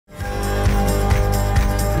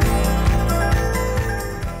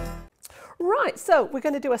Right, so we're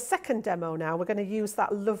going to do a second demo now. We're going to use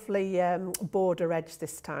that lovely border edge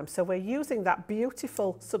this time. So we're using that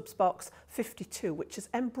beautiful subs box 52, which is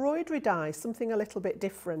embroidery dies, something a little bit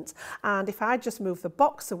different. And if I just move the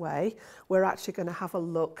box away, we're actually going to have a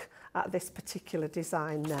look at this particular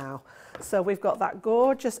design now. So we've got that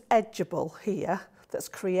gorgeous edgeable here that's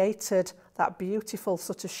created that beautiful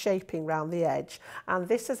sort of shaping around the edge, and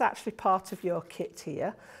this is actually part of your kit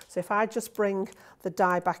here. So if I just bring the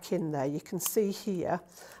die back in there, you can see here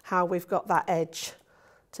how we've got that edge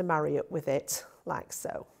to marry up with it, like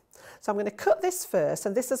so. So I'm going to cut this first,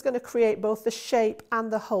 and this is going to create both the shape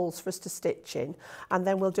and the holes for us to stitch in, and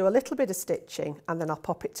then we'll do a little bit of stitching and then I'll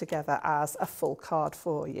pop it together as a full card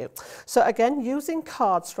for you. So again, using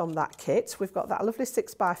cards from that kit, we've got that lovely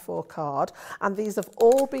 6x4 card, and these have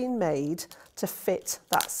all been made to fit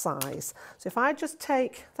that size. So if I just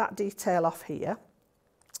take that detail off here,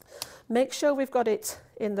 make sure we've got it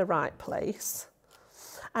in the right place.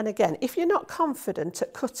 And again, if you're not confident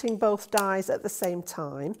at cutting both dies at the same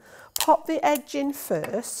time, pop the edge in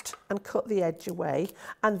first and cut the edge away,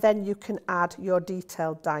 and then you can add your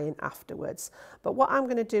detailed die in afterwards. But what I'm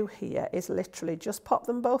going to do here is literally just pop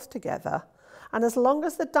them both together, and as long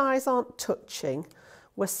as the dies aren't touching,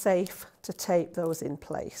 we're safe to tape those in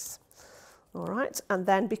place. All right, and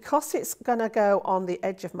then because it's going to go on the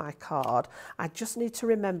edge of my card, I just need to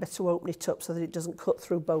remember to open it up so that it doesn't cut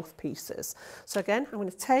through both pieces. So again, I'm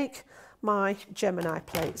going to take my Gemini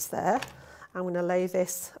plates there. I'm going to lay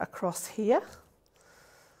this across here,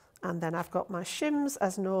 and then I've got my shims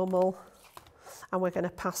as normal, and we're going to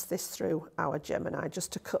pass this through our Gemini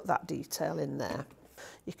just to cut that detail in there.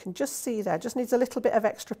 You can just see there, just needs a little bit of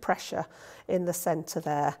extra pressure in the centre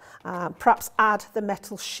there. Perhaps add the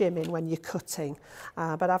metal shim in when you're cutting,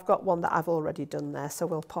 but I've got one that I've already done there, so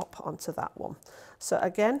we'll pop onto that one. So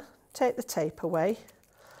again, take the tape away,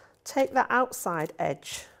 take that outside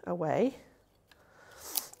edge away,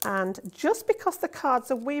 and just because the card's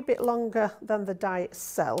a wee bit longer than the die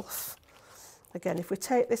itself, again, if we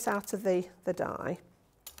take this out of the die,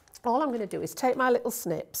 all I'm going to do is take my little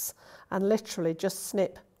snips and literally just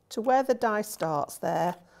snip to where the die starts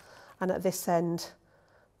there, and at this end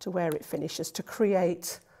to where it finishes, to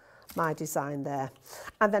create my design there.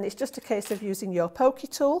 And then it's just a case of using your pokey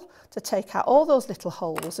tool to take out all those little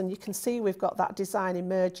holes, and you can see we've got that design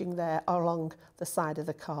emerging there along the side of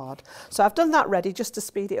the card. So I've done that ready just to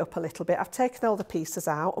speed it up a little bit. I've taken all the pieces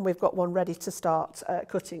out, and we've got one ready to start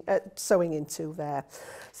sewing into there.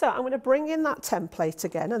 So I'm going to bring in that template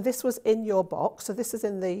again, and this was in your box, so this is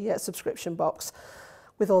in the subscription box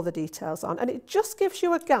with all the details on, and it just gives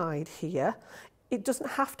you a guide here. It doesn't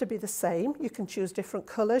have to be the same. You can choose different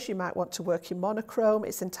colours. You might want to work in monochrome.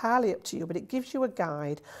 It's entirely up to you, but it gives you a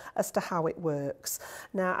guide as to how it works.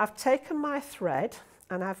 Now, I've taken my thread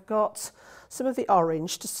and I've got some of the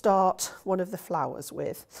orange to start one of the flowers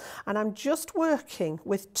with. And I'm just working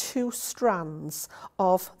with 2 strands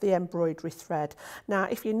of the embroidery thread. Now,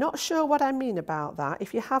 if you're not sure what I mean about that,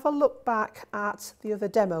 if you have a look back at the other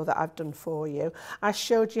demo that I've done for you, I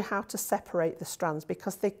showed you how to separate the strands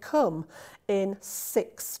because they come in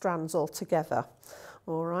 6 strands altogether.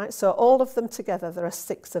 All right, so all of them together, there are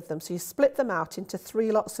 6 of them. So you split them out into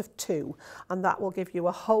 3 lots of 2, and that will give you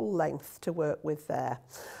a whole length to work with there.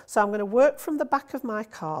 So I'm going to work from the back of my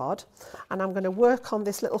card, and I'm going to work on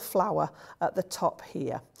this little flower at the top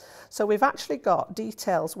here. So we've actually got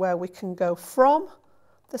details where we can go from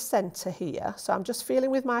the centre here. So I'm just feeling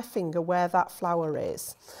with my finger where that flower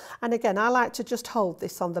is. And again, I like to just hold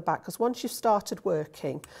this on the back because once you've started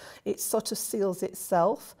working, it sort of seals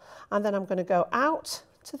itself. And then I'm going to go out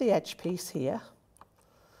to the edge piece here.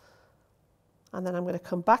 And then I'm going to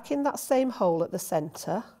come back in that same hole at the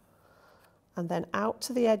centre and then out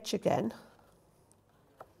to the edge again.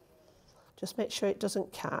 Just make sure it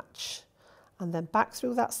doesn't catch. And then back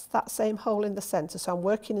through that same hole in the centre. So I'm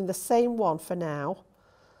working in the same one for now.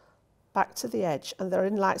 Back to the edge, and they're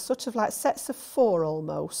in like sort of like sets of 4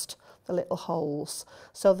 almost, the little holes.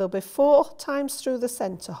 So there'll be 4 times through the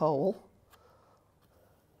centre hole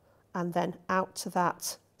and then out to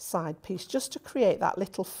that side piece just to create that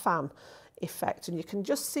little fan effect. And you can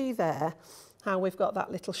just see there how we've got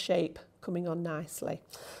that little shape coming on nicely.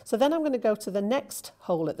 So then I'm going to go to the next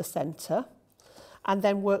hole at the centre and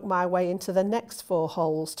then work my way into the next 4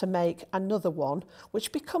 holes to make another one,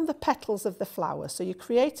 which become the petals of the flower. So you're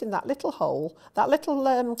creating that little hole, that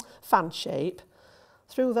little fan shape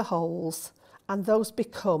through the holes, and those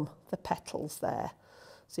become the petals there.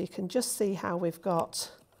 So you can just see how we've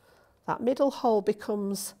got that middle hole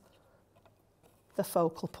becomes the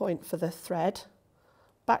focal point for the thread,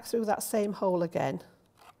 back through that same hole again,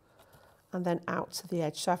 and then out to the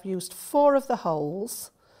edge. So I've used 4 of the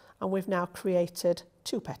holes, and we've now created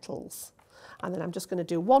 2 petals. And then I'm just going to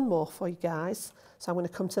do one more for you guys. So I'm going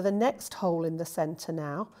to come to the next hole in the centre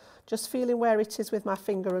now, just feeling where it is with my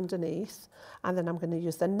finger underneath. And then I'm going to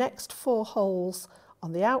use the next 4 holes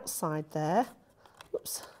on the outside there,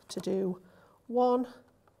 whoops, to do 1,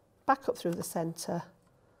 back up through the centre,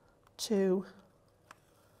 2,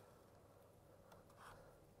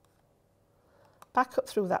 back up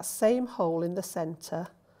through that same hole in the centre,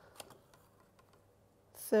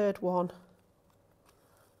 3rd one,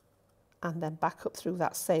 and then back up through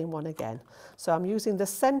that same one again. So I'm using the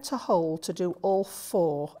centre hole to do all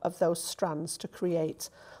 4 of those strands to create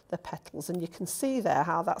the petals, and you can see there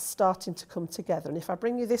how that's starting to come together. And if I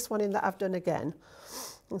bring you this one in that I've done again,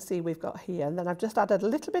 you can see we've got here, and then I've just added a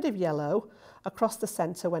little bit of yellow across the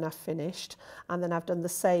centre when I've finished, and then I've done the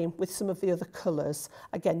same with some of the other colours,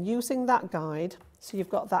 again using that guide. So you've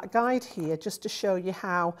got that guide here just to show you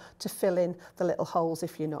how to fill in the little holes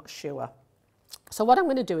if you're not sure. So what I'm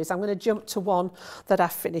going to do is I'm going to jump to one that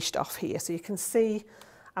I've finished off here. So you can see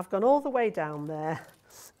I've gone all the way down there,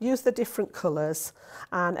 use the different colours,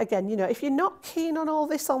 and again, you know, if you're not keen on all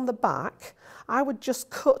this on the back, I would just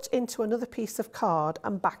cut into another piece of card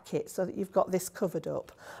and back it so that you've got this covered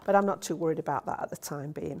up, but I'm not too worried about that at the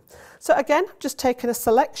time being. So again, just taken a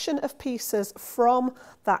selection of pieces from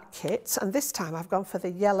that kit, and this time I've gone for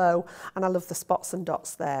the yellow, and I love the spots and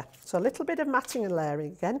dots there. So a little bit of matting and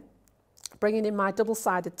layering again, bringing in my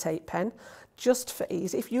double-sided tape pen just for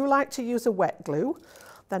ease. If you like to use a wet glue,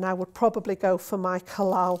 then I would probably go for my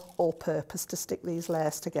Collal all-purpose to stick these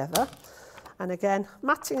layers together. And again,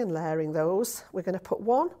 matting and layering those. We're going to put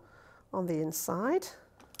one on the inside.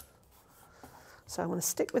 So I'm going to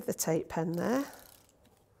stick with the tape pen there.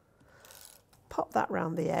 Pop that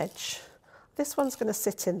round the edge. This one's going to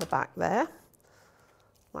sit in the back there,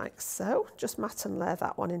 like so. Just mat and layer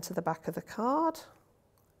that one into the back of the card.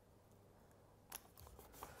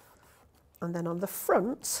 And then on the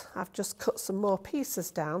front, I've just cut some more pieces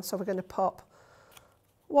down. So we're going to pop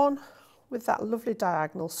one with that lovely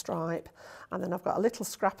diagonal stripe, and then I've got a little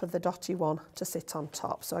scrap of the dotty one to sit on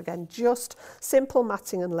top. So again, just simple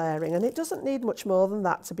matting and layering, and it doesn't need much more than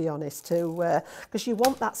that, to be honest, because you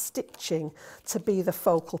want that stitching to be the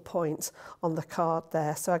focal point on the card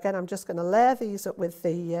there. So again, I'm just going to layer these up with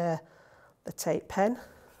the tape pen,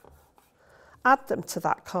 add them to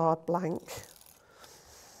that card blank.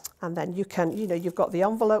 And then you can, you know, you've got the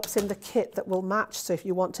envelopes in the kit that will match. So if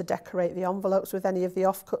you want to decorate the envelopes with any of the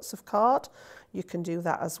offcuts of card, you can do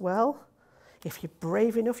that as well. If you're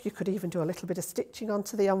brave enough, you could even do a little bit of stitching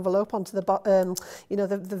onto the envelope, onto the, you know,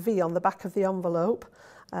 the V on the back of the envelope.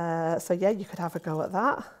 So yeah, you could have a go at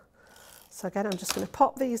that. So again, I'm just going to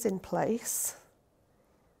pop these in place.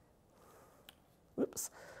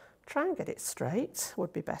 Oops, try and get it straight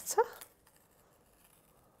would be better.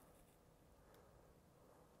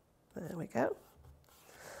 There we go.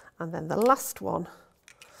 And then the last one,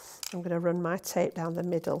 I'm going to run my tape down the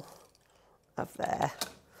middle of there,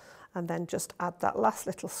 and then just add that last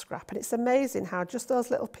little scrap. And it's amazing how just those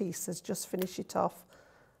little pieces just finish it off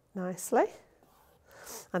nicely.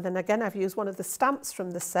 And then again, I've used one of the stamps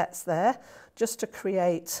from the sets there just to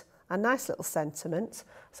create a nice little sentiment.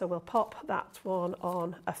 So we'll pop that one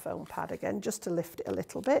on a foam pad again, just to lift it a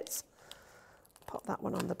little bit. Pop that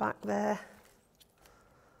one on the back there.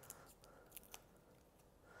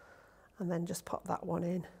 And then just pop that one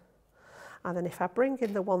in. And then if I bring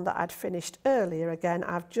in the one that I'd finished earlier, again,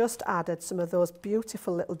 I've just added some of those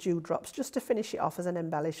beautiful little dewdrops just to finish it off as an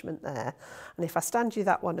embellishment there. And if I stand you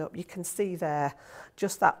that one up, you can see there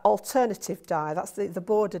just that alternative die. That's the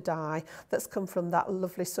border die that's come from that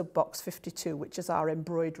lovely sub box 52, which is our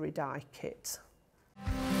embroidery die kit.